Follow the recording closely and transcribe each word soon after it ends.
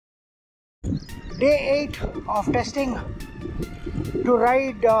Day 8 of testing to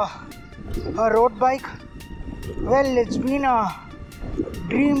ride a road bike. Well, it's been a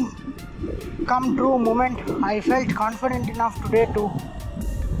dream come true moment. I felt confident enough today to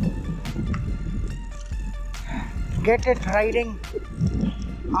get it riding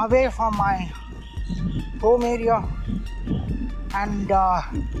away from my home area, and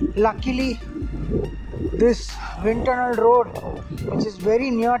luckily this wind tunnel road, which is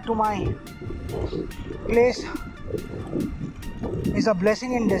very near to my place, is a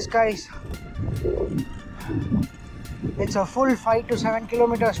blessing in disguise. It's a full 5 to 7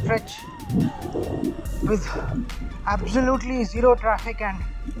 kilometer stretch with absolutely zero traffic and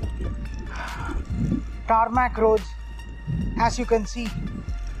tarmac roads, as you can see.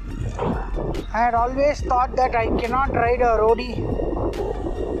 I had always thought that I cannot ride a roadie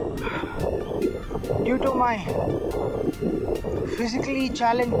due to my physically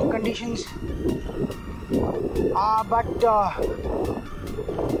challenged conditions, but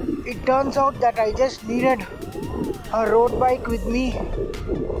it turns out that I just needed a road bike with me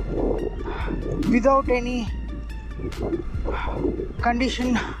without any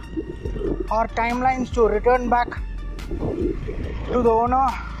condition or timelines to return back to the owner.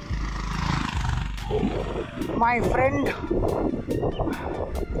 My friend,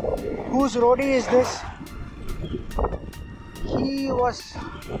 whose roadie is this, he was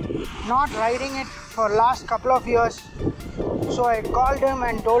not riding it for last couple of years, so I called him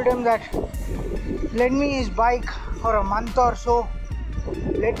and told him that lend me his bike for a month or so,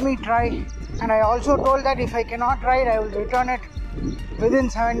 let me try, and I also told that if I cannot ride, I will return it within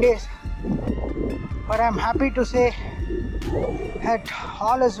 7 days. But I'm happy to say that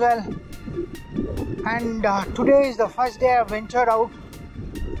all is well, and today is the first day I've ventured out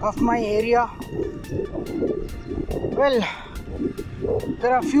of my area. Well,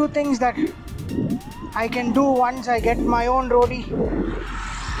 there are a few things that I can do once I get my own roadie.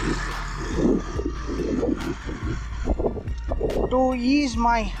 To ease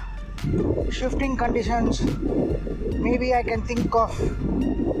my shifting conditions, maybe I can think of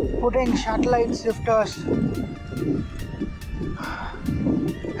putting satellite shifters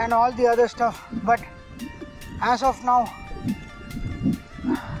and all the other stuff, but as of now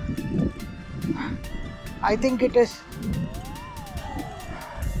I think it is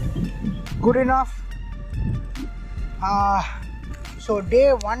good enough. So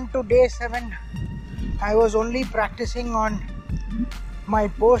day 1 to day 7 I was only practicing on my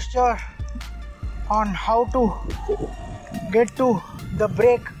posture, on how to get to the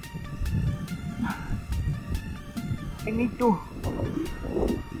brake. I need to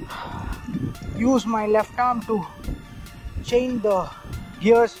use my left arm to change the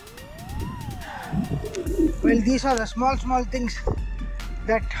gears. Well, these are the small things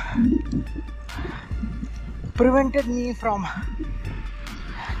that prevented me from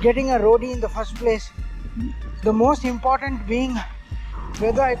getting a roadie in the first place. The most important being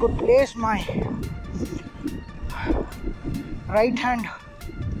whether I could place my right hand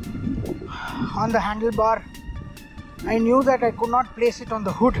on the handlebar. I knew that I could not place it on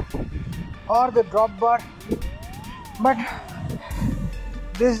the hood or the drop bar, but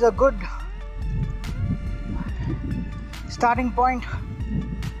this is a good starting point.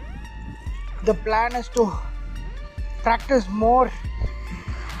 The plan is to practice more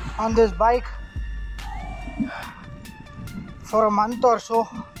on this bike for a month or so,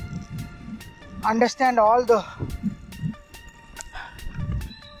 understand all the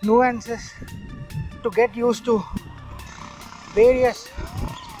nuances, to get used to various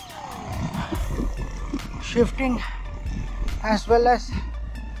shifting as well as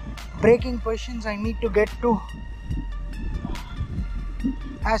braking positions I need to get to,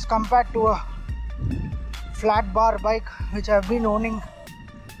 as compared to a flat bar bike which I've been owning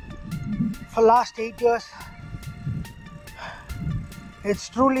for last 8 years. It's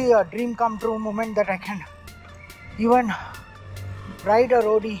truly a dream come true moment that I can even ride a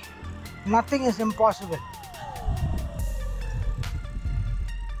roadie. Nothing is impossible.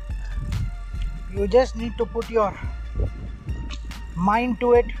 You just need to put your mind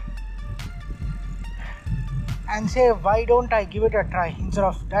to it and say, why don't I give it a try, instead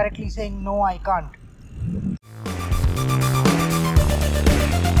of directly saying no, I can't.